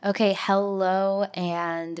Okay, hello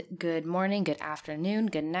and good morning, good afternoon,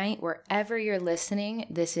 good night, wherever you're listening.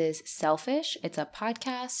 This is Selfish. It's a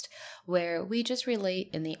podcast where we just relate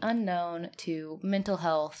in the unknown to mental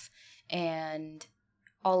health and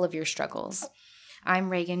all of your struggles. I'm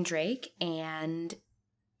Reagan Drake, and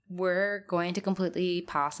we're going to completely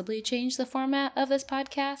possibly change the format of this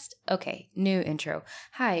podcast. Okay, new intro.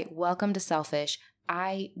 Hi, welcome to Selfish.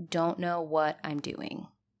 I don't know what I'm doing.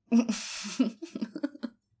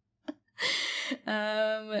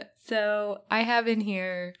 So I have in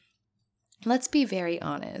here, let's be very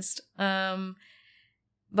honest.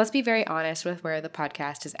 Let's be very honest with where the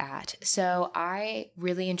podcast is at. So I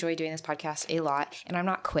really enjoy doing this podcast a lot, and I'm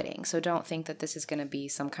not quitting. So don't think that this is going to be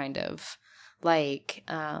some kind of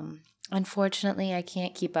unfortunately, I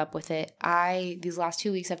can't keep up with it. These last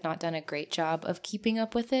 2 weeks have not done a great job of keeping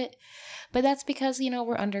up with it, but that's because,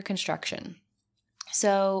 we're under construction.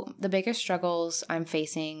 So the biggest struggles I'm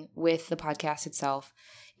facing with the podcast itself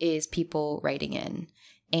is people writing in,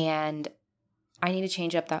 and I need to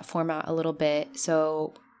change up that format a little bit.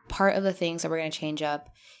 So part of the things that we're going to change up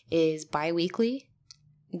is bi-weekly.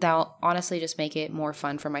 That'll honestly just make it more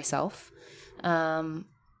fun for myself. I've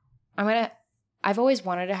always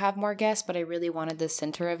wanted to have more guests, but I really wanted the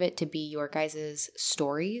center of it to be your guys'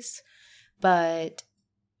 stories. But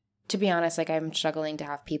to be honest, I'm struggling to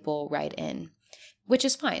have people write in, which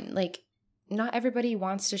is fine. Not everybody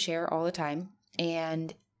wants to share all the time.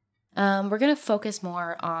 And we're going to focus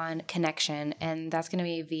more on connection, and that's going to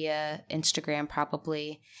be via Instagram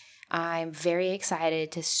probably. I'm very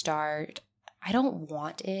excited to start. I don't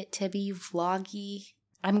want it to be vloggy.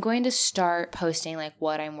 I'm going to start posting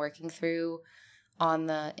what I'm working through on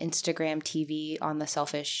the Instagram TV, on the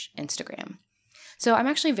Selfish Instagram. So I'm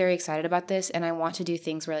actually very excited about this, and I want to do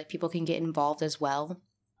things where people can get involved as well.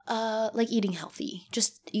 Eating healthy,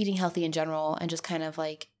 just eating healthy in general, and just kind of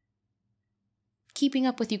keeping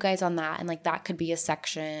up with you guys on that. And that could be a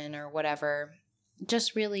section or whatever.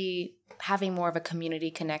 Just really having more of a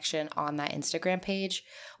community connection on that Instagram page,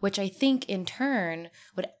 which I think in turn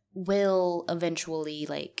will eventually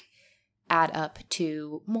add up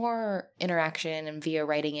to more interaction and via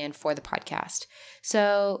writing in for the podcast.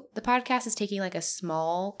 So the podcast is taking a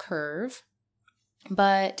small curve,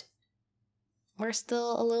 but we're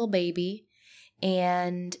still a little baby,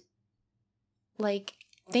 and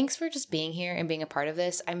thanks for just being here and being a part of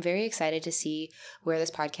this. I'm very excited to see where this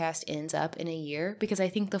podcast ends up in a year, because I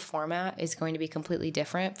think the format is going to be completely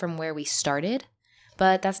different from where we started,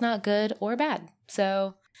 but that's not good or bad.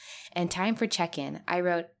 So, and time for check-in. I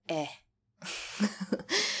wrote,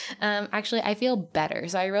 Actually, I feel better.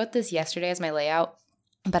 So I wrote this yesterday as my layout,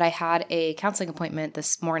 but I had a counseling appointment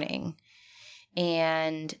this morning,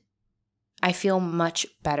 and I feel much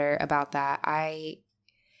better about that. I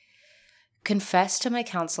confessed to my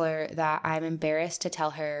counselor that I'm embarrassed to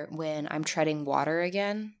tell her when I'm treading water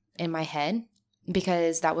again in my head,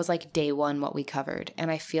 because that was day one what we covered. And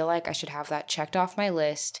I feel like I should have that checked off my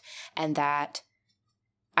list, and that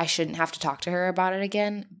I shouldn't have to talk to her about it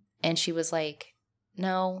again. And she was like,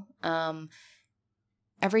 no,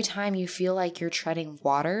 every time you feel like you're treading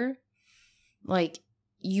water,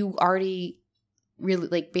 you already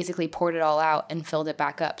really basically poured it all out and filled it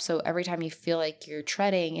back up. So every time you feel like you're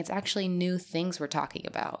treading, it's actually new things we're talking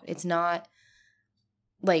about. It's not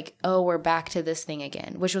oh, we're back to this thing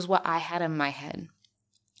again, which was what I had in my head.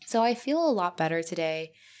 So I feel a lot better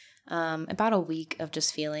today. About a week of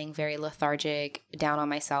just feeling very lethargic, down on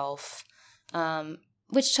myself,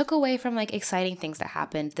 which took away from exciting things that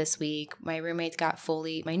happened this week. My new roommate got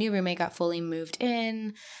fully moved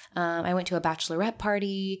in. I went to a bachelorette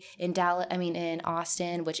party in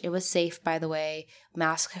Austin, which it was safe, by the way.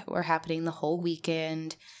 Masks were happening the whole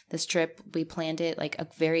weekend. This trip, we planned it a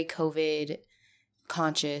very COVID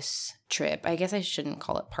conscious trip. I guess I shouldn't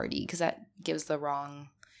call it party, because that gives the wrong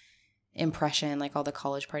impression, all the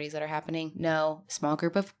college parties that are happening. No, small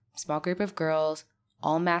group of girls,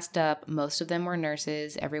 all masked up. Most of them were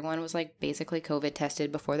nurses. Everyone was basically COVID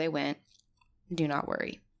tested before they went. Do not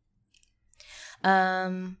worry.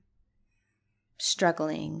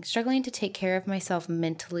 Struggling to take care of myself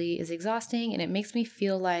mentally is exhausting, and it makes me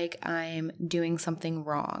feel like I'm doing something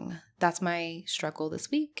wrong. That's my struggle this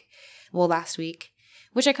week. Well, last week,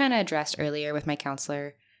 which I kind of addressed earlier with my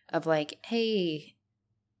counselor of hey,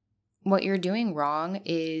 what you're doing wrong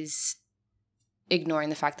is ignoring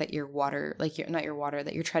the fact that your water, that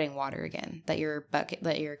you're treading water again, that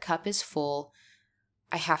your cup is full.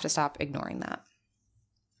 I have to stop ignoring that.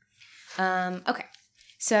 Okay.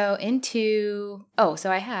 So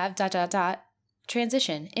I have ...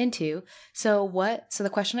 transition into, so the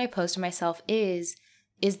question I posed to myself is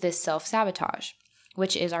this self-sabotage?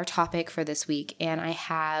 which is our topic for this week. And I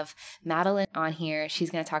have Madeline on here. She's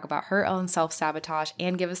going to talk about her own self-sabotage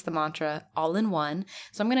and give us the mantra all in one.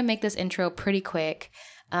 So I'm going to make this intro pretty quick.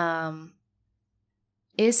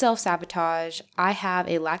 Is self-sabotage, I have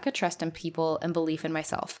a lack of trust in people and belief in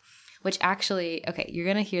myself, which actually, okay, you're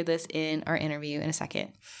going to hear this in our interview in a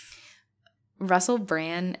second. Russell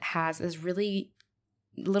Brand has this really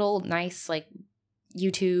little nice like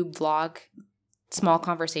YouTube vlog, small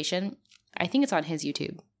conversation. I think it's on his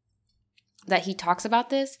YouTube that he talks about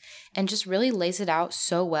this and just really lays it out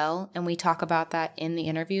so well. And we talk about that in the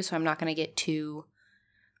interview, so I'm not going to get too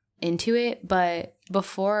into it. But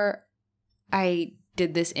before I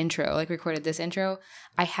did this intro, like recorded this intro,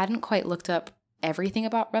 I hadn't quite looked up everything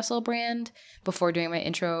about Russell Brand before doing my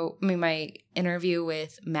interview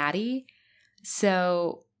with Maddie.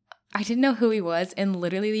 So I didn't know who he was, and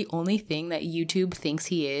literally the only thing that YouTube thinks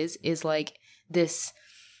he is like this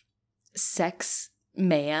sex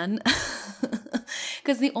man.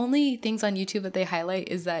 Because the only things on YouTube that they highlight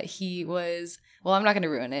is that he was, well, I'm not going to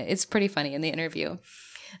ruin it. It's pretty funny in the interview.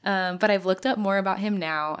 But I've looked up more about him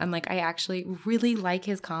now, and like I actually really like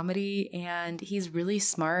his comedy, and he's really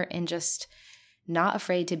smart and just not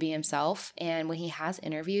afraid to be himself. And when he has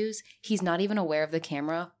interviews, he's not even aware of the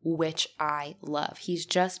camera, which I love. He's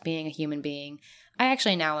just being a human being. I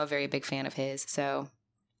actually now am a very big fan of his. So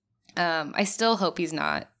I still hope he's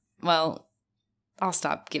not. Well, I'll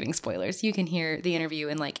stop giving spoilers. You can hear the interview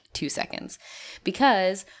in like 2 seconds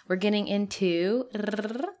because we're getting into...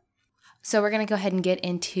 So we're going to go ahead and get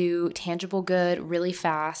into tangible good really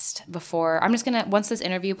fast before, I'm just going to, once this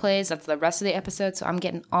interview plays, that's the rest of the episode, so I'm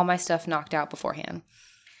getting all my stuff knocked out beforehand.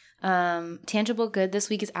 Tangible good this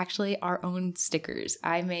week is actually our own stickers.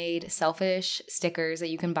 I made selfish stickers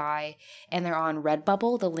that you can buy, and they're on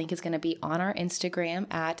Redbubble. The link is going to be on our Instagram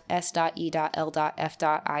at s.e.l.f.ish.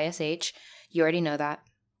 You already know that.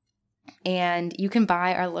 And you can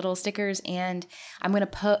buy our little stickers, and I'm going to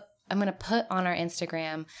put on our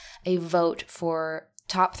Instagram a vote for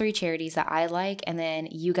top 3 charities that I like, and then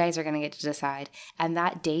you guys are going to get to decide. And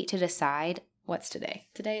that date to decide, what's today?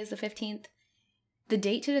 Today is the 15th. The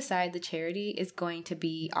date to decide the charity is going to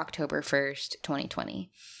be October 1st, 2020.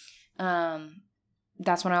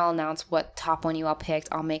 That's when I'll announce what top one you all picked.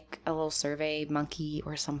 I'll make a little survey monkey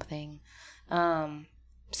or something.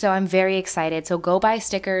 So I'm very excited. So go buy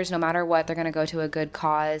stickers no matter what. They're going to go to a good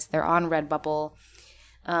cause. They're on Redbubble.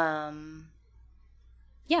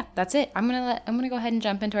 Yeah, that's it. I'm gonna go ahead and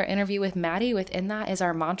jump into our interview with Maddie. Within that is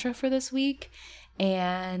our mantra for this week.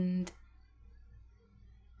 And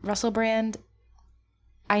Russell Brand,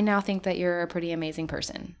 I now think that you're a pretty amazing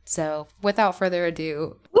person. So without further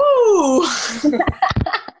ado. Woo! Woo!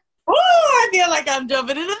 I feel like I'm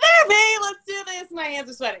jumping into therapy. Let's do this. My hands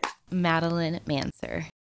are sweating. Madeline Manser.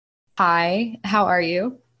 Hi, how are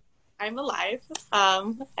you? I'm alive.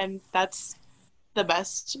 And that's the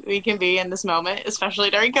best we can be in this moment, especially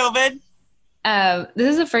during COVID. This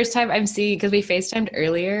is the first time I'm seeing, because we FaceTimed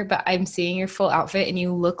earlier, but I'm seeing your full outfit and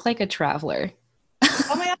you look like a traveler.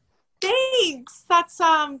 Oh my God. Thanks. That's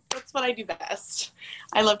what I do best.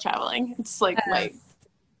 I love traveling. It's like my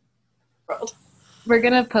world. We're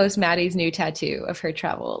going to post Maddie's new tattoo of her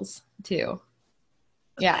travels too.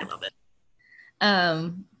 Yeah. I love it.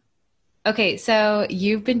 Okay. So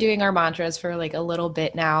you've been doing our mantras for like a little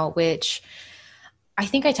bit now, which I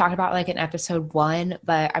think I talked about like in episode 1,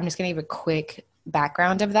 but I'm just going to give a quick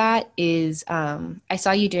background of that is I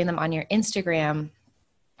saw you doing them on your Instagram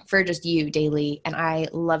for just you daily, and I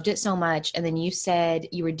loved it so much. And then you said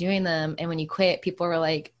you were doing them, and when you quit, people were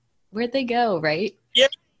like, where'd they go, right? Yeah.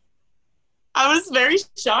 I was very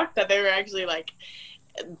shocked that they were actually like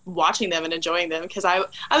watching them and enjoying them because I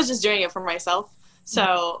was just doing it for myself.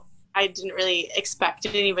 So I didn't really expect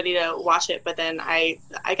anybody to watch it, but then I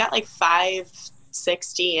got like 5-6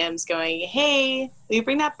 DMs going, hey, will you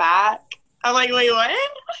bring that back? I'm like, wait, what?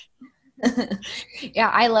 Yeah,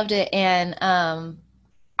 I loved it. And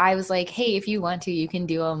I was like, hey, if you want to, you can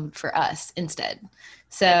do them for us instead.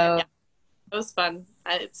 So yeah, it was fun.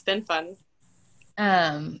 It's been fun.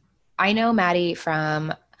 I know Maddie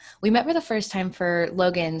we met for the first time for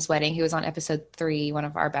Logan's wedding. He was on episode 3, one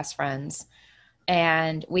of our best friends.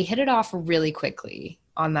 And we hit it off really quickly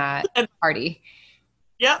on that party.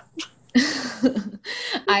 Yep.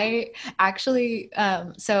 I actually,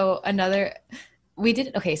 so I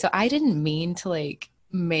didn't mean to like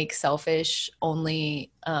make selfish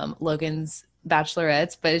only Logan's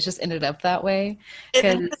bachelorettes, but it just ended up that way.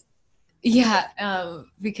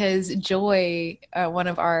 Because Joy, one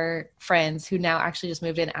of our friends who now actually just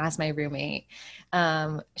moved in as my roommate,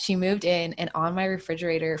 she moved in, and on my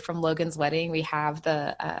refrigerator from Logan's wedding, we have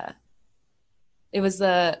the It was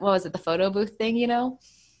the, what was it, the photo booth thing, you know?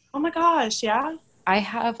 Oh my gosh, yeah. I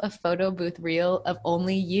have a photo booth reel of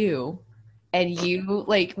only you, and you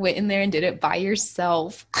like went in there and did it by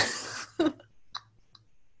yourself.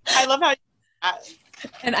 I love how you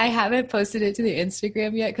And I haven't posted it to the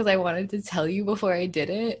Instagram yet because I wanted to tell you before I did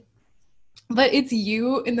it. But it's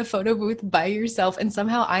you in the photo booth by yourself, and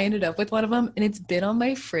somehow I ended up with one of them, and it's been on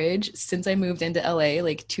my fridge since I moved into LA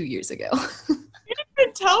like 2 years ago.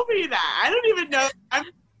 didn't tell me that. I don't even know. I'm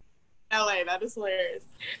in LA. That is hilarious.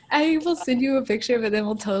 I will send you a picture, but then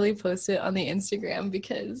we'll totally post it on the Instagram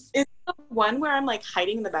because Is the one where I'm like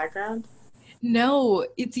hiding in the background? no,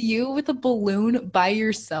 it's you with a balloon by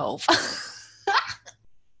yourself.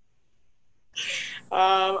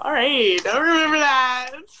 All right. Don't remember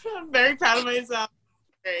that. I'm very proud of myself.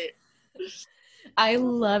 Great. I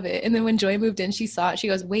love it. And then when Joy moved in, she saw it. She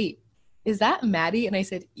goes, "Wait, is that Maddie?" And I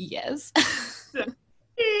said, "Yes."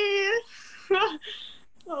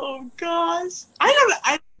 Oh gosh. I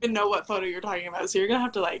don't even know what photo you're talking about, so you're gonna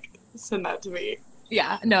have to like send that to me.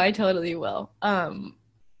 Yeah, no, I totally will.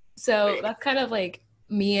 So Wait. that's kind of like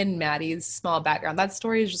me and Maddie's small background. That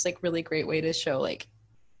story is just like really great way to show like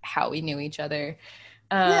how we knew each other.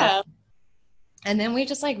 Um, Yeah. and then we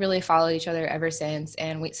just like really followed each other ever since.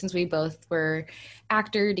 And since we both were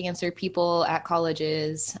actor, dancer people at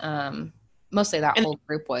colleges, mostly that And whole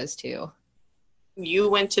group was too. you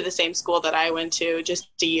went to the same school that I went to just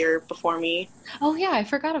a year before me. Oh yeah, I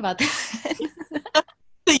forgot about that.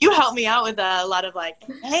 So you helped me out with a lot of like,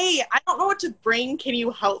 hey, I don't know what to bring. Can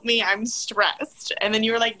you help me? I'm stressed. And then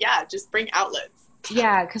you were like, yeah, just bring outlets.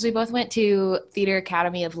 Yeah, because we both went to Theatre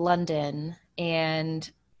Academy of London, and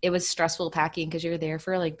it was stressful packing because you're there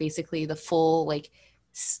for like basically the full like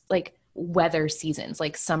weather seasons,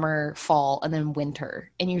 like summer, fall, and then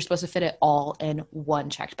winter, and you're supposed to fit it all in one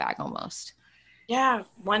checked bag almost. Yeah,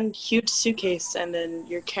 one huge suitcase, and then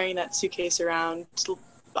you're carrying that suitcase around to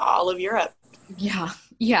all of Europe. Yeah,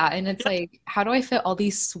 yeah, and it's like, how do I fit all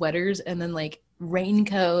these sweaters and then like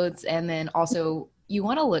raincoats, and then also you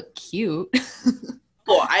want to look cute.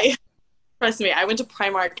 Well, trust me, I went to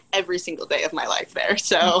Primark every single day of my life there,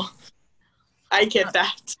 so I get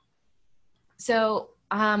that. So,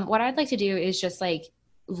 what I'd like to do is just like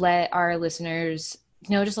let our listeners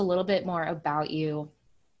know just a little bit more about you.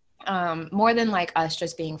 More than like us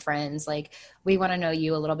just being friends, like we want to know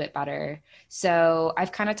you a little bit better. So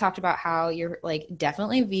I've kind of talked about how you're like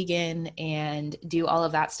definitely vegan and do all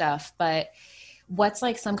of that stuff, but what's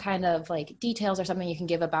like some kind of like details or something you can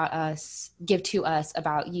give to us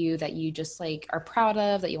about you that you just like are proud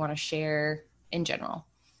of, that you want to share in general?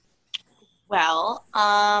 Well,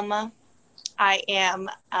 I am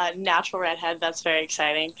a natural redhead. That's very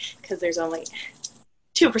exciting because there's only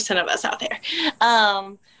 2% of us out there.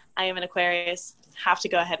 I am an Aquarius. Have to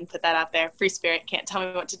go ahead and put that out there. Free spirit, can't tell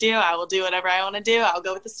me what to do. I will do whatever I want to do. I'll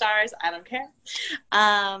go with the stars. I don't care.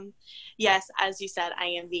 Yes, as you said, I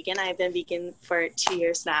am vegan. I've been vegan for 2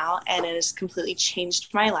 years now, and it has completely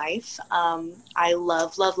changed my life. I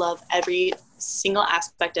love, love, love every single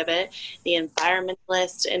aspect of it. The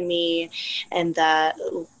environmentalist in me and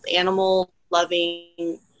the animal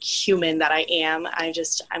loving human that I am.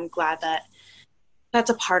 I'm glad that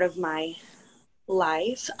that's a part of my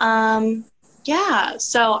life. Yeah,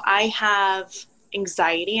 so I have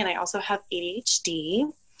anxiety and I also have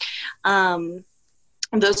ADHD.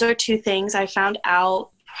 Those are two things I found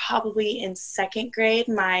out probably in second grade.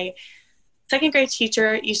 My second grade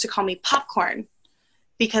teacher used to call me popcorn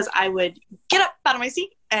because I would get up out of my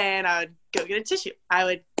seat and I would go get a tissue. I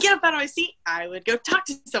would get up out of my seat. I would go talk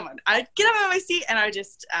to someone. I'd get up out of my seat and I would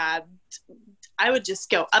just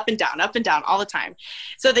go up and down all the time.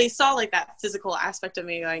 So they saw like that physical aspect of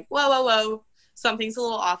me like, whoa, whoa, whoa, something's a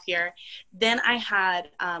little off here. Then I had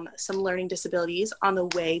some learning disabilities on the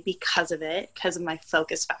way because of it, because of my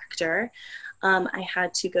focus factor. I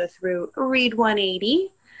had to go through Read 180,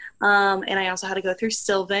 and I also had to go through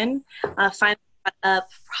Sylvan. Finally got up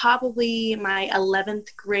probably my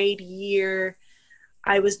 11th grade year.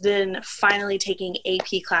 I was then finally taking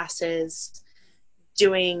AP classes,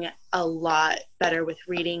 doing a lot better with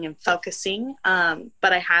reading and focusing.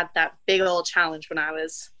 But I had that big old challenge when I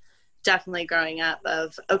was definitely growing up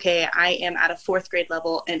of, okay, I am at a 4th grade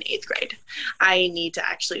level in 8th grade. I need to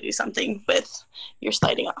actually do something with your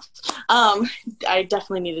sliding off. I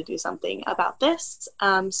definitely need to do something about this.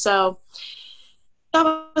 So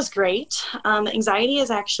that was great. Anxiety is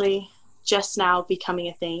actually just now becoming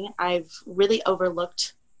a thing. I've really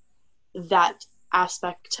overlooked that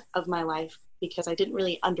aspect of my life because I didn't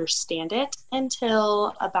really understand it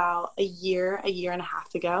until about a year and a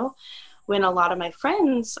half ago, when a lot of my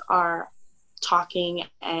friends are talking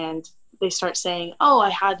and they start saying, oh, I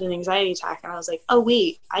had an anxiety attack. And I was like, oh,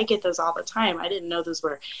 wait, I get those all the time. I didn't know those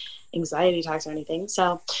were anxiety attacks or anything.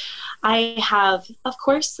 So I have, of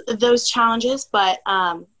course, those challenges. But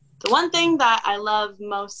the one thing that I love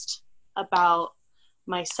most about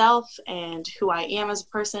myself and who I am as a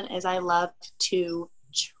person is I love to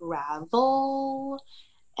travel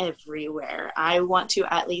everywhere. I want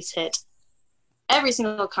to at least hit every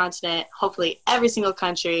single continent, hopefully every single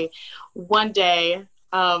country one day.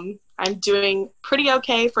 I'm doing pretty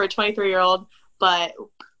okay for a 23-year-old, but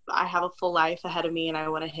I have a full life ahead of me and I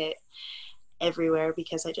want to hit everywhere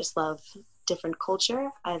because I just love different culture.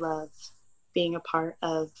 I love being a part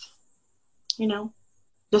of,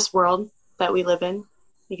 this world that we live in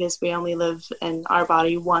because we only live in our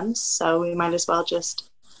body once, so we might as well just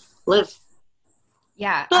live.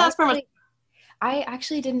 Yeah. So that's pretty much. I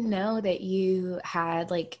actually didn't know that you had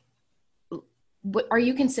like, are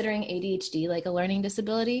you considering ADHD like a learning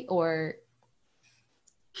disability or?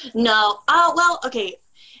 No. Oh, well, okay.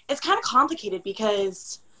 It's kind of complicated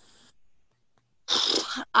because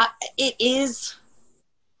it is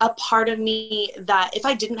a part of me that if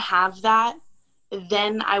I didn't have that,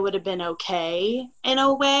 then I would have been okay in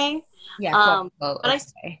a way. Yeah, But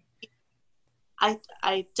okay.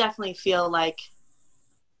 I definitely feel like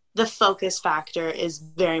the focus factor is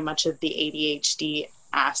very much of the ADHD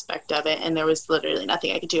aspect of it, and there was literally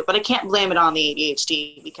nothing I could do. But I can't blame it on the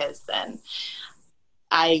ADHD because then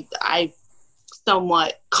I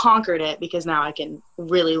somewhat conquered it because now I can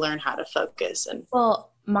really learn how to focus. And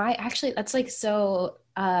well, that's like so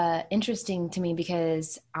interesting to me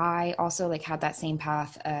because I also like had that same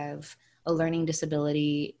path of a learning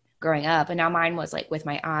disability growing up, and now mine was like with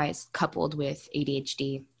my eyes coupled with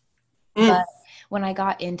ADHD. But when I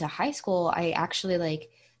got into high school, I actually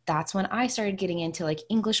like that's when I started getting into like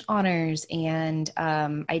English honors, and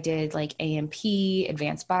I did like AMP,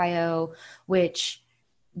 advanced bio, which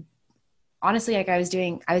honestly, like I was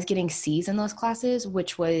getting C's in those classes,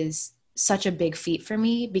 which was such a big feat for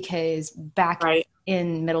me because back right.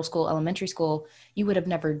 in middle school, elementary school, you would have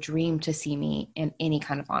never dreamed to see me in any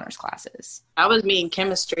kind of honors classes. That was me in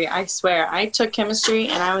chemistry. I swear. I took chemistry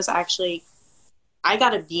and I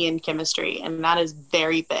got a B in chemistry, and that is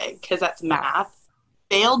very big because that's math.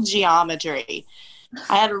 Failed geometry.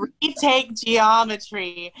 I had to retake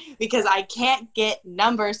geometry because I can't get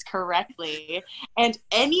numbers correctly. And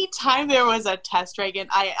anytime there was a test, Reagan,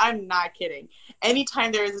 I'm not kidding.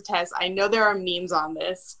 Anytime there is a test, I know there are memes on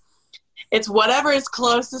this. It's whatever is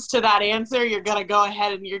closest to that answer, you're going to go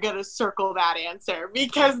ahead and you're going to circle that answer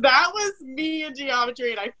because that was me in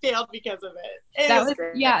geometry and I failed because of it.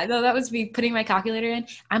 That was me putting my calculator in.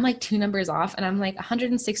 I'm like 2 numbers off and I'm like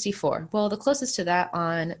 164. Well, the closest to that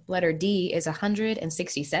on letter D is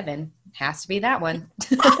 167. Has to be that one.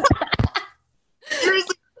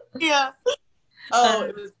 Seriously, yeah. Oh,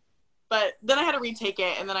 it was, but then I had to retake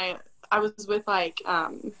it, and then I was with like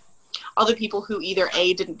other people who either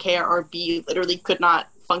A, didn't care, or B, literally could not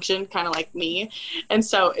function, kind of like me. And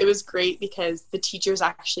so it was great because the teachers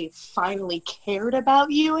actually finally cared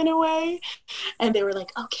about you in a way. And they were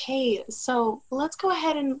like, okay, so let's go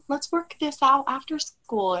ahead and let's work this out after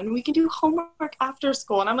school, and we can do homework after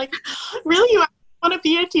school. And I'm like, really? You want to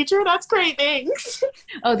be a teacher? That's great. Thanks.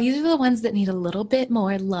 Oh, these are the ones that need a little bit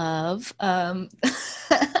more love. Yeah.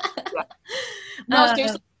 No,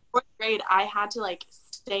 seriously, fourth grade, I had to like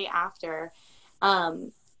stay after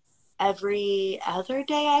every other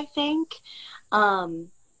day, I think,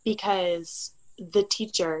 because the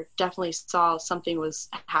teacher definitely saw something was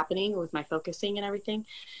happening with my focusing and everything.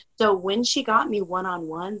 So when she got me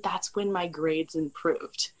one-on-one, that's when my grades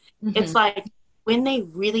improved. Mm-hmm. It's like when they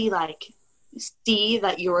really like see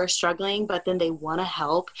that you're struggling, but then they want to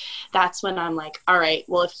help, that's when I'm like, all right,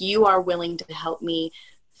 well, if you are willing to help me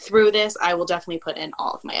through this, I will definitely put in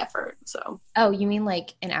all of my effort. So, oh, you mean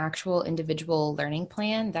like an actual individual learning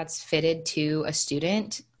plan that's fitted to a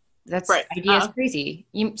student? That's right. Idea is crazy.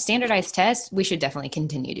 Standardized tests, we should definitely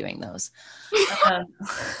continue doing those.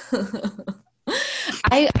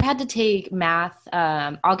 I had to take math.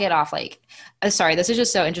 I'll get off sorry, this is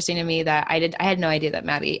just so interesting to me that I had no idea that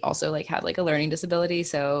Maddie also like had like a learning disability.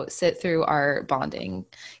 So sit through our bonding,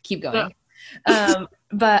 keep going. Yeah.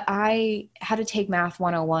 But I had to take Math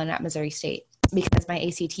 101 at Missouri State because my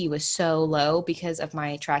ACT was so low because of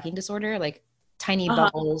my tracking disorder, like tiny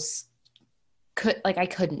bubbles I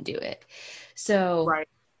couldn't do it. So, right.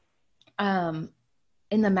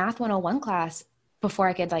 In the Math 101 class, before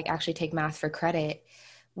I could like actually take math for credit,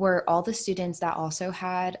 were all the students that also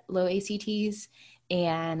had low ACTs,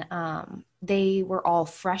 and they were all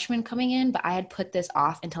freshmen coming in, but I had put this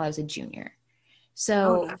off until I was a junior.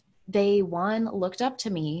 So they one looked up to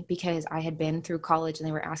me because I had been through college and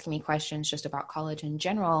they were asking me questions just about college in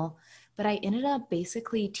general. But I ended up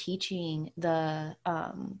basically teaching the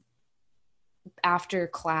after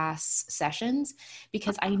class sessions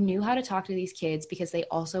because I knew how to talk to these kids because they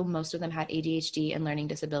also, most of them had ADHD and learning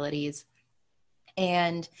disabilities.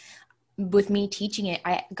 And with me teaching it,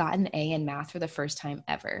 I got an A in math for the first time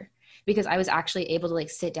ever because I was actually able to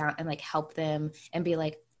like sit down and like help them and be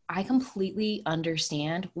like, I completely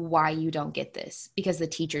understand why you don't get this because the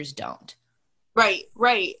teachers don't. Right,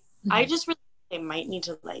 right. I Mhm. just really I might need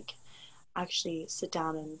to like actually sit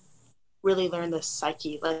down and really learn the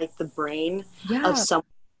psyche, like the brain of Yeah. some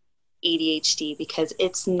ADHD, because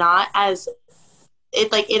it's not as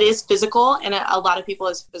it like it is physical, and a lot of people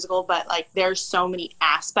is physical, but like there's so many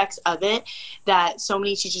aspects of it that so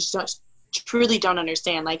many teachers don't truly don't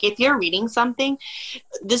understand. Like if you're reading something,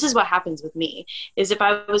 this is what happens with me, is if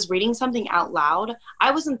I was reading something out loud,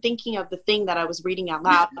 I wasn't thinking of the thing that I was reading out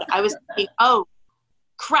loud. I was thinking, oh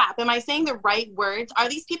crap, am I saying the right words? Are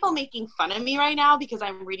these people making fun of me right now because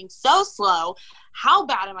I'm reading so slow? How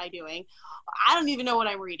bad am I doing? I don't even know what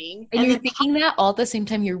I'm reading. And And you're then thinking that all at the same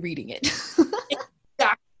time you're reading it.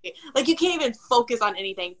 exactly, like you can't even focus on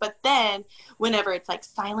anything. But then whenever it's like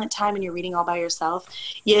silent time and you're reading all by yourself,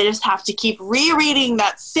 you just have to keep rereading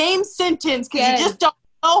that same sentence because you Yes. just don't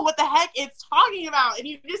know what the heck it's talking about, and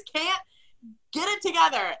you just can't get it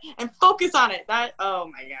together and focus on it. That, oh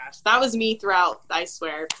my gosh, that was me throughout, I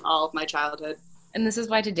swear, all of my childhood. And this is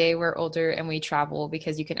why today we're older and we travel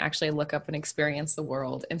because you can actually look up and experience the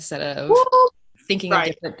world instead of Woo! thinking of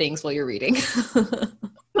Right. different things while you're reading. You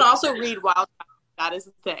can also read while that is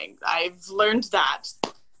the thing. I've learned that.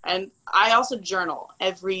 And I also journal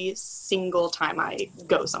every single time I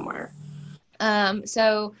go somewhere.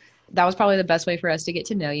 So that was probably the best way for us to get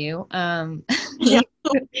to know you. Yeah.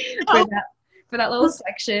 For that for that little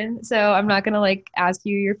section. So I'm not gonna like ask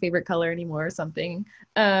you your favorite color anymore or something.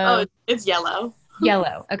 Oh, Um, it's yellow.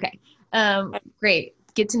 Yellow. Okay. Great.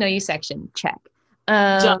 Get to know you section. Check.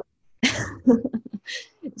 Done. Um,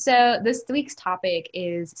 so this week's topic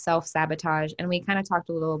is self-sabotage, and we kind of talked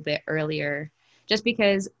a little bit earlier, just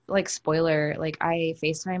because, like, spoiler, like I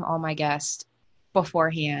FaceTime all my guests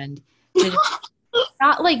beforehand to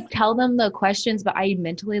not like tell them the questions, but I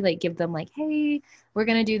mentally like give them like, hey, we're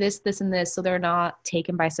gonna do this, this, and this, so they're not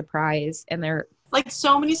taken by surprise and they're Like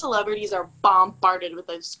so many celebrities are bombarded with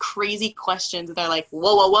those crazy questions, and they're like,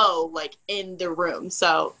 whoa, whoa, whoa, like in the room.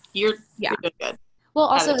 So yeah. you're doing good. Well,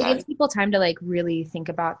 Out also of it gives 10. people time to like really think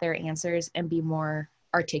about their answers and be more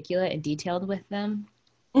articulate and detailed with them.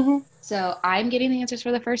 Mm-hmm. So I'm getting the answers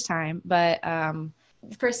for the first time, but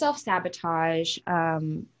for self-sabotage,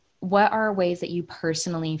 what are ways that you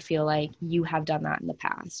personally feel like you have done that in the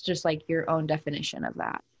past? Just like your own definition of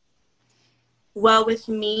that. Well, with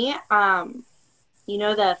me, you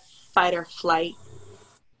know, the fight or flight,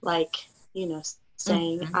 like, you know,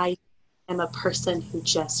 saying Mhm. I am a person who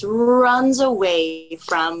just runs away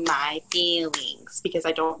from my feelings because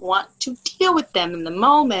I don't want to deal with them in the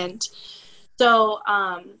moment. So,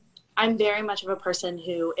 I'm very much of a person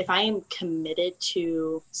who, if I am committed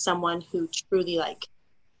to someone who truly like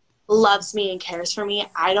loves me and cares for me,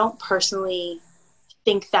 I don't personally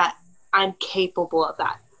think that I'm capable of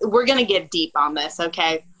that. We're going to get deep on this,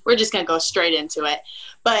 okay? We're just going to go straight into it.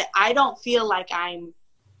 But I don't feel like I'm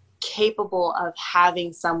capable of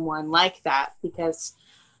having someone like that, because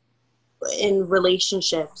in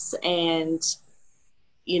relationships and,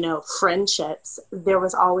 you know, friendships, there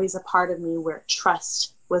was always a part of me where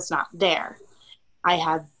trust was not there. I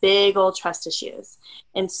have big old trust issues.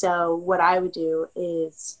 And so what I would do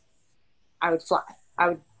is I would fly. I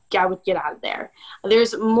would get out of there.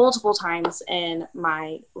 There's multiple times in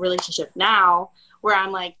my relationship now where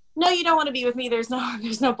I'm like, no, you don't want to be with me. There's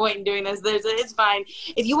no point in doing this. It's fine.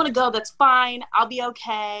 If you want to go, that's fine. I'll be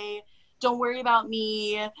okay. Don't worry about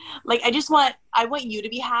me. Like I want you to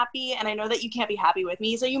be happy, and I know that you can't be happy with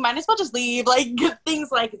me, so you might as well just leave. Like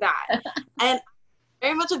things like that. And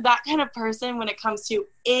very much of that kind of person when it comes to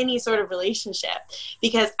any sort of relationship,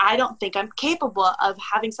 because I don't think I'm capable of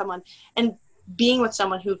having someone and being with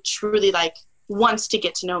someone who truly like wants to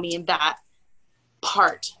get to know me in that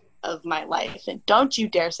part of my life. And don't you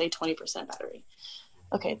dare say 20% battery.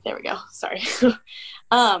 Okay, there we go. Sorry.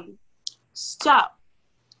 um so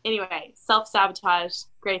anyway, self-sabotage,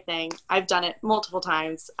 great thing. I've done it multiple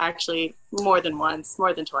times, actually more than once,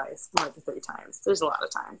 more than twice, more than 3 times. There's a lot of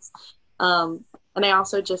times. And I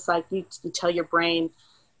also just like you tell your brain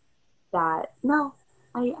that no,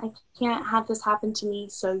 I can't have this happen to me.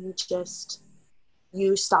 So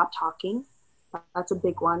you stop talking. That's a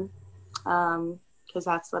big one. because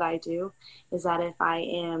that's what I do, is that if I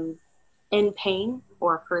am in pain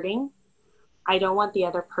or hurting, I don't want the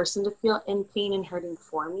other person to feel in pain and hurting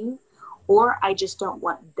for me, or I just don't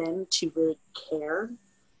want them to really care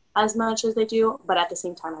as much as they do, but at the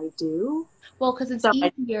same time I do. Well, because it's So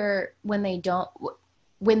easier when they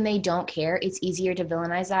don't care, it's easier to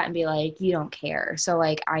villainize that and be like, you don't care. So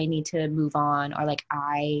like I need to move on, or like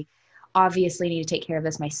I obviously need to take care of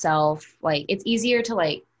this myself. Like it's easier to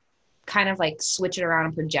like kind of like switch it around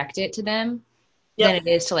and project it to them than yep. it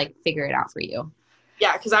is to like figure it out for you.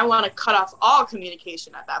 Yeah, because I want to cut off all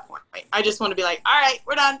communication at that point. I just want to be like, all right,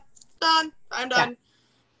 we're done. Done. I'm Yeah. done.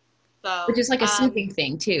 So Which is like a soothing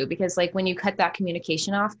thing too, because like when you cut that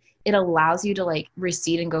communication off, it allows you to like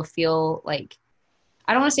recede and go feel like,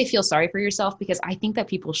 I don't want to say feel sorry for yourself, because I think that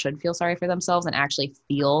people should feel sorry for themselves and actually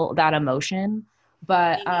feel that emotion.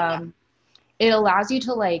 But it allows you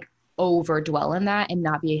to like over dwell in that and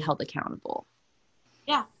not be held accountable.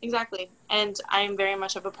 yeah, exactly. And I'm very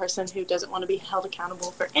much of a person who doesn't want to be held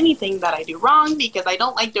accountable for anything that I do wrong, because I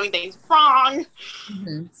don't like doing things wrong.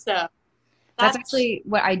 Mm-hmm. So That's that's actually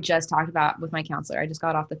what I just talked about with my counselor. I just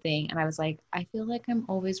got off the thing and I was like, I feel like I'm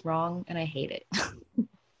always wrong and I hate it.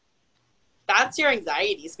 that's your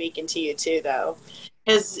anxiety speaking to you too, though,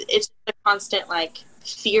 because it's a constant like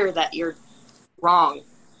fear that you're wrong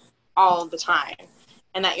all the time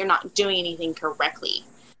and that you're not doing anything correctly.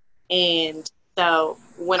 And so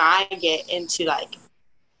when I get into like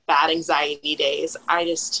bad anxiety days, I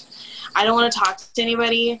don't want to talk to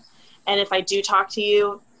anybody. And if I do talk to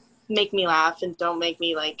you, make me laugh and don't make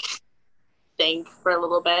me like think for a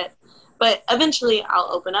little bit. But eventually I'll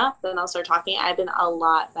open up and I'll start talking. I've been a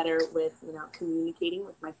lot better with, communicating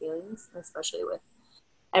with my feelings, especially with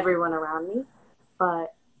everyone around me.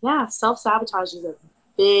 But yeah, self-sabotage is a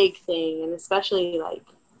big thing. And especially like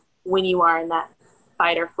when you are in that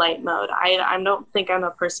fight or flight mode. I don't think I'm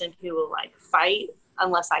a person who will like fight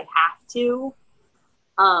unless I have to.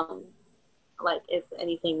 Like if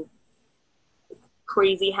anything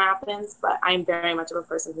crazy happens, but I'm very much of a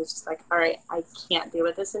person who's just like, all right, I can't deal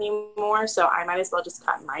with this anymore, so I might as well just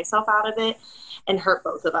cut myself out of it and hurt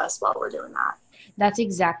both of us while we're doing that. That's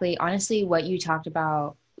exactly, honestly, what you talked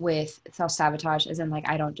about with self-sabotage, as in like,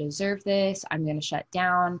 I don't deserve this, I'm going to shut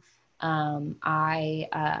down.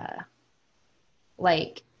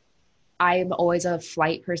 Like, I'm always a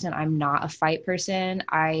flight person. I'm not a fight person.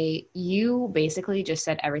 You basically just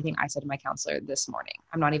said everything I said to my counselor this morning.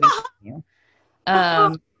 I'm not even kidding you.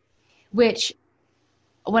 Which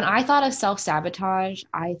when I thought of self-sabotage,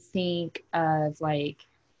 I think of like,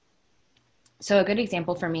 so a good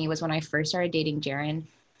example for me was when I first started dating Jaron.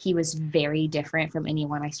 He was very different from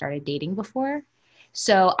anyone I started dating before.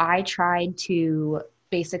 So I tried to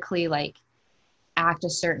basically like act a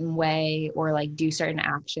certain way or like do certain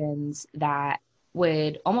actions that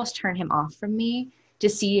would almost turn him off from me to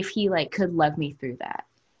see if he like could love me through that.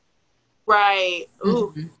 Right.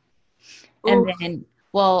 Ooh. Mm-hmm. Ooh. And then,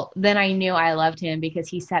 well, then I knew I loved him because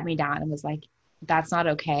he set me down and was like, that's not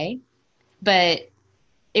okay. But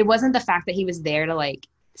it wasn't the fact that he was there to like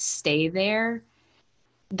stay there.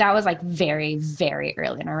 That was like very, very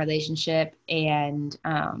early in our relationship. And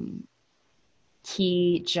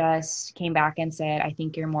he just came back and said, I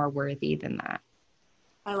think you're more worthy than that.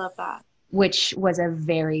 I love that. Which was a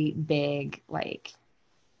very big, like,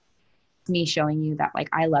 me showing you that, like,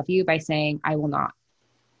 I love you by saying I will not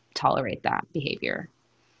tolerate that behavior.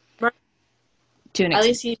 Right. To an At extent.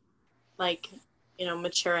 least he, like,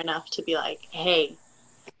 mature enough to be like, hey,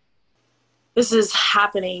 this is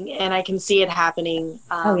happening and I can see it happening.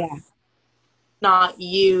 Oh, yeah. Not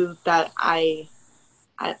you that I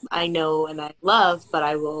know and I love, but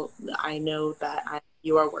I know that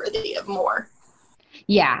you are worthy of more.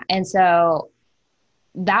 Yeah. And so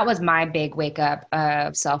that was my big wake up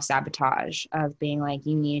of self-sabotage, of being like,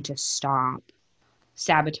 you need to stop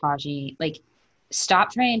sabotaging, like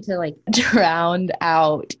stop trying to like drown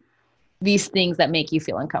out these things that make you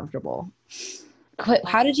feel uncomfortable.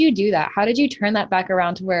 How did you do that? How did you turn that back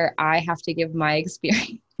around to where I have to give my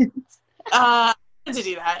experience? To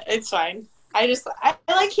do that, it's fine. I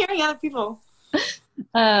like hearing other people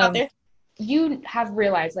out there. You have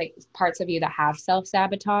realized like parts of you that have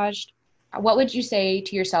self-sabotaged. What would you say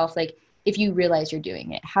to yourself, like if you realize you're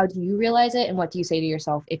doing it? How do you realize it, and what do you say to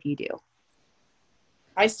yourself if you do?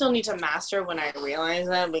 I still need to master when I realize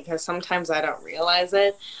it, because sometimes I don't realize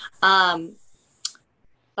it.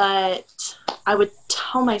 But I would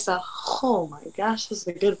tell myself, oh my gosh, this is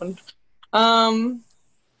a good one.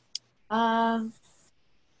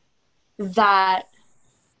 That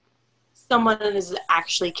someone is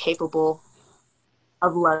actually capable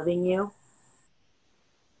of loving you,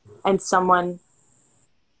 and someone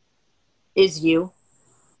is you,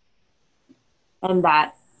 and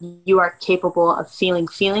that you are capable of feeling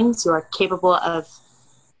feelings. You are capable of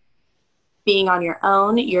being on your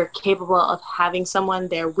own. You're capable of having someone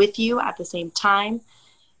there with you at the same time.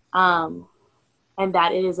 And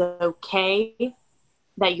that it is okay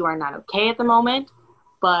that you are not okay at the moment,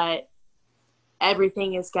 but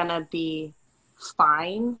everything is going to be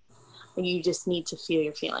fine. And you just need to feel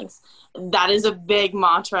your feelings. That is a big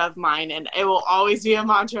mantra of mine, and it will always be a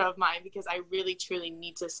mantra of mine because I really, truly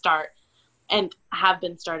need to start and have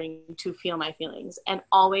been starting to feel my feelings. And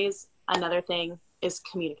always another thing is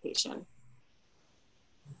communication.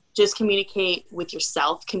 Just communicate with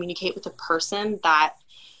yourself, communicate with the person that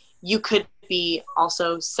you could be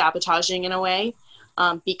also sabotaging in a way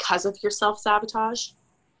because of your self-sabotage.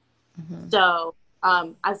 Mm-hmm. So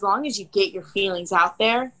as long as you get your feelings out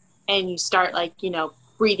there and you start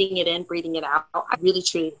breathing it in, breathing it out, I really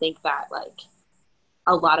truly think that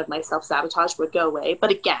a lot of my self-sabotage would go away.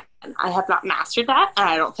 But again, I have not mastered that, and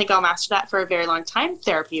I don't think I'll master that for a very long time.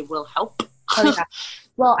 Therapy will help. Oh, yeah.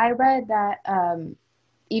 Well, I read that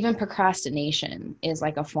even procrastination is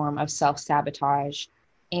like a form of self-sabotage.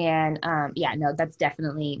 And no, that's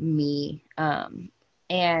definitely me. And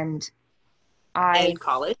in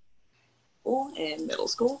college and middle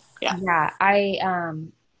school. Yeah. I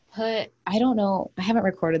don't know, I haven't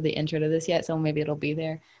recorded the intro to this yet, so maybe it'll be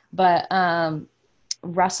there. But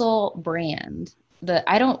Russell Brand,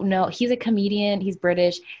 I don't know, he's a comedian, he's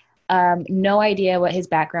British. No idea what his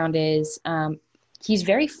background is. He's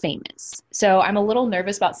very famous. So I'm a little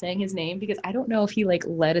nervous about saying his name because I don't know if he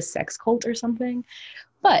led a sex cult or something.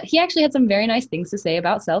 But he actually had some very nice things to say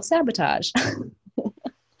about self-sabotage.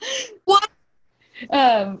 What?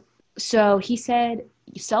 So he said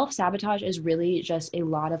self-sabotage is really just a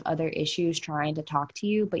lot of other issues trying to talk to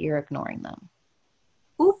you, but you're ignoring them.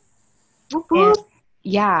 Oop. Oop, oop. And,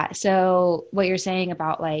 yeah. So what you're saying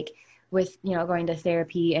about with, going to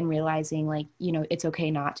therapy and realizing it's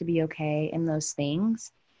okay not to be okay and those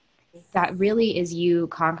things, that really is you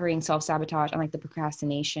conquering self-sabotage and the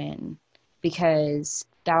procrastination, because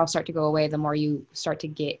that'll start to go away the more you start to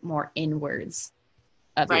get more inwards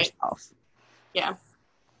of yourself. Yeah.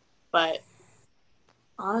 But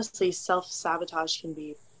honestly, self-sabotage can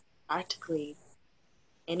be practically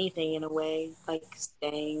anything in a way, like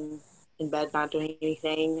staying in bed, not doing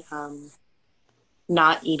anything,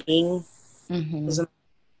 not eating. Mm-hmm.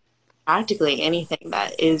 Practically anything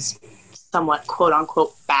that is somewhat quote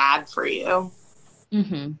unquote bad for you.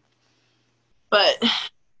 Mm-hmm. But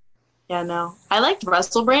yeah, no, I liked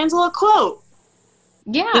Russell Brand's little quote.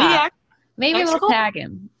 Yeah, maybe we'll tag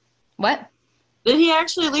him. What? Did he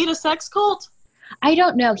actually lead a sex cult? I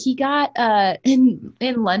don't know. He got in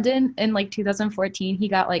London in 2014. He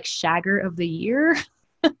got Shagger of the Year.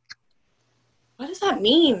 What does that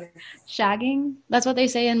mean? Shagging. That's what they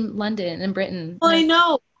say in London, in Britain. Well, I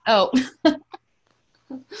know. Oh.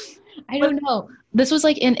 I don't know. This was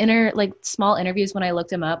in small interviews when I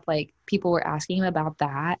looked him up, people were asking him about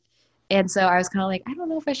that. And so I was kind of I don't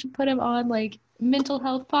know if I should put him on mental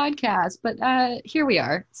health podcast, but here we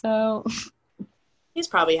are. So he's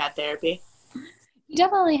probably had therapy. He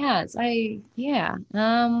definitely has. We'll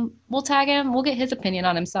tag him. We'll get his opinion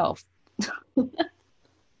on himself.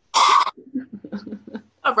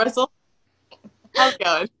 Oh, Russell. How's it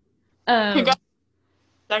going? Congrats.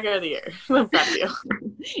 Shagger of the Year. I'm proud of you.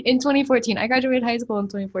 In 2014. I graduated high school in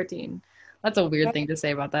 2014. That's a weird thing to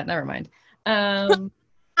say about that. Never mind.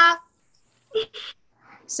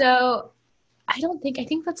 So I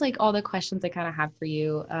think that's all the questions I kind of have for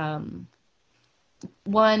you.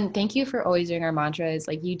 One, thank you for always doing our mantras.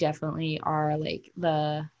 You definitely are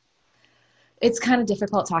it's kind of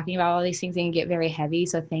difficult talking about all these things and get very heavy.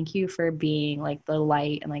 So thank you for being the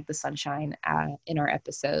light and the sunshine in our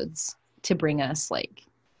episodes to bring us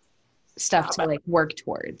stuff to work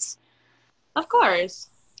towards. Of course.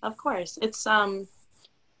 It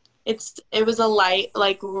was a light,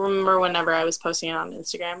 remember whenever I was posting it on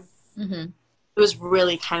Instagram? Mm-hmm. It was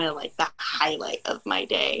really kind of the highlight of my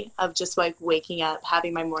day of just waking up,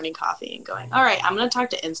 having my morning coffee and going, all right, I'm going to talk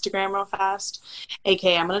to Instagram real fast.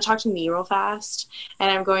 AKA, I'm going to talk to me real fast. And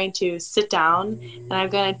I'm going to sit down and I'm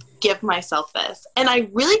going to give myself this. And I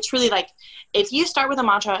really, truly if you start with a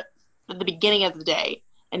mantra at the beginning of the day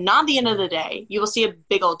and not the end of the day, you will see a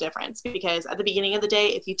big old difference, because at the beginning of the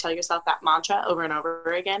day, if you tell yourself that mantra over and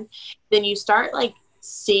over again, then you start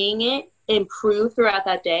seeing it improve throughout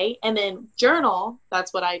that day. And then journal,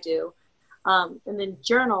 that's what I do. And then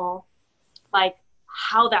journal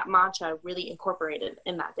how that mantra really incorporated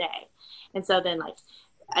in that day. And so then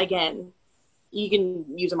again, you can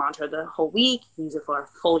use a mantra the whole week, you can use it for a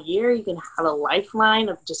full year, you can have a lifeline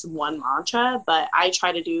of just one mantra, but I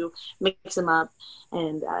try to mix them up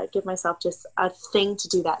and give myself just a thing to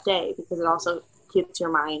do that day, because it also keeps your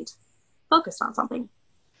mind focused on something.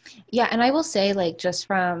 Yeah, and I will say, like, just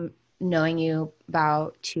from knowing you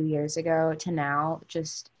about 2 years ago to now,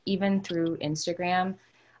 just even through Instagram,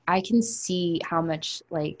 I can see how much,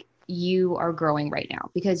 like, you are growing right now,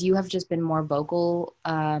 because you have just been more vocal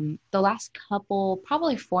the last couple,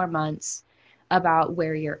 probably 4 months, about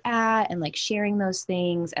where you're at and, like, sharing those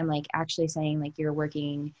things and, like, actually saying, like, you're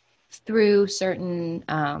working through certain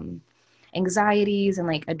anxieties and,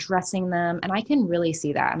 like, addressing them. And I can really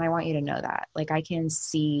see that. And I want you to know that. Like, I can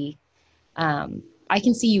see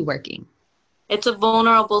you working. It's a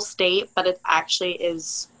vulnerable state, but it actually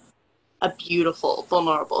is a beautiful,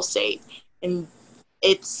 vulnerable state. And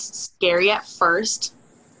it's scary at first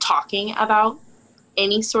talking about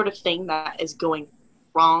any sort of thing that is going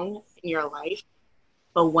wrong in your life.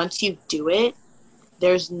 But once you do it,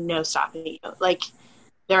 there's no stopping you. Like,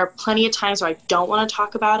 there are plenty of times where I don't want to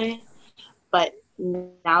talk about it, but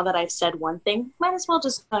now that I've said one thing, might as well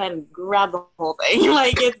just go ahead and grab the whole thing.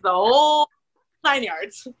 Like, it's the whole 9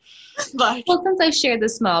 yards. But Well, since I've shared the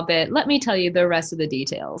small bit, let me tell you the rest of the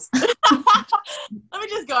details. let me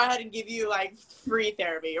just go ahead and give you like free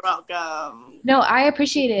therapy. You're welcome. No, I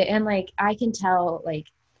appreciate it. And, like, I can tell, like,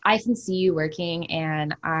 I can see you working,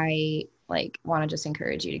 and I, like, want to just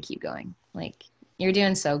encourage you to keep going. Like, you're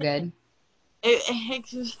doing so good. Last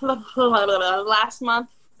month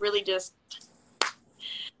really just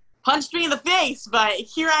punched me in the face, but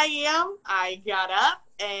here I am. I got up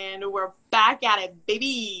and we're back at it,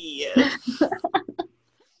 baby.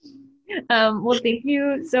 Well, thank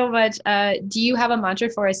you so much. Do you have a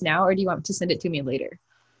mantra for us now, or do you want to send it to me later?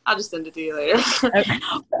 I'll just send it to you later. Okay.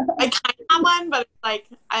 I kind of have one, but it's like,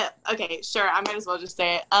 okay, sure. I might as well just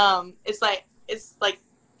say it. It's like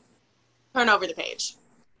turn over the page.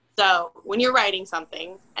 So when you're writing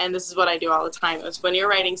something, and this is what I do all the time, is when you're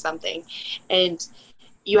writing something and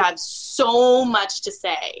you have so much to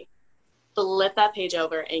say, flip that page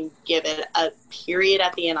over and give it a period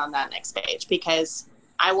at the end on that next page, because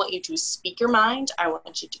I want you to speak your mind. I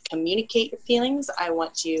want you to communicate your feelings. I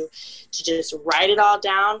want you to just write it all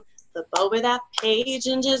down, flip over that page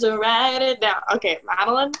and just write it down. Okay,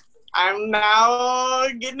 Madeline, I'm now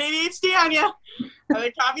getting ADHD on you.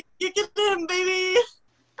 I'm copy kicking in, baby.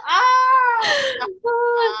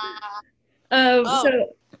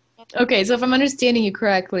 So if I'm understanding you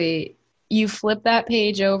correctly, you flip that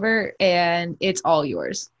page over and it's all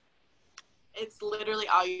yours. It's literally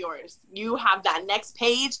all yours. You have that next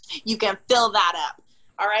page. You can fill that up.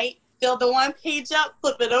 All right? Fill the one page up,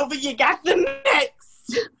 flip it over. You got the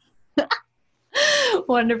next.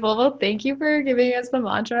 Wonderful. Well, thank you for giving us the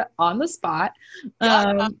mantra on the spot.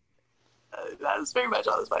 Yeah, that was very much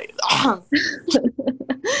on the spot.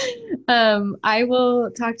 I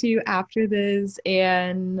will talk to you after this.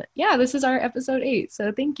 And yeah, this is our episode 8.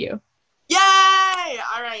 So thank you. Yay!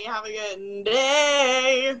 All right. Have a good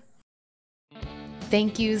day.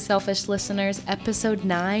 Thank you, selfish listeners. Episode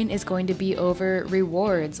 9 is going to be over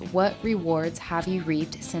rewards. What rewards have you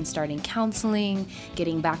reaped since starting counseling,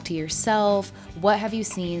 getting back to yourself? What have you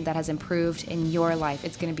seen that has improved in your life?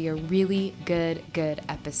 It's going to be a really good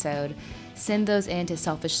episode. Send those in to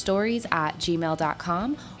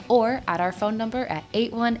selfishstories@gmail.com or at our phone number at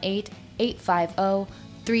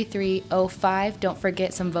 818-850-3305. Don't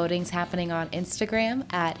forget some voting's happening on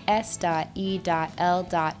Instagram at s.e.l.f.ish.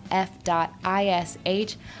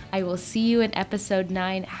 I will see you in episode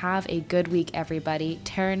 9. Have a good week, everybody.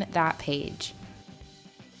 Turn that page.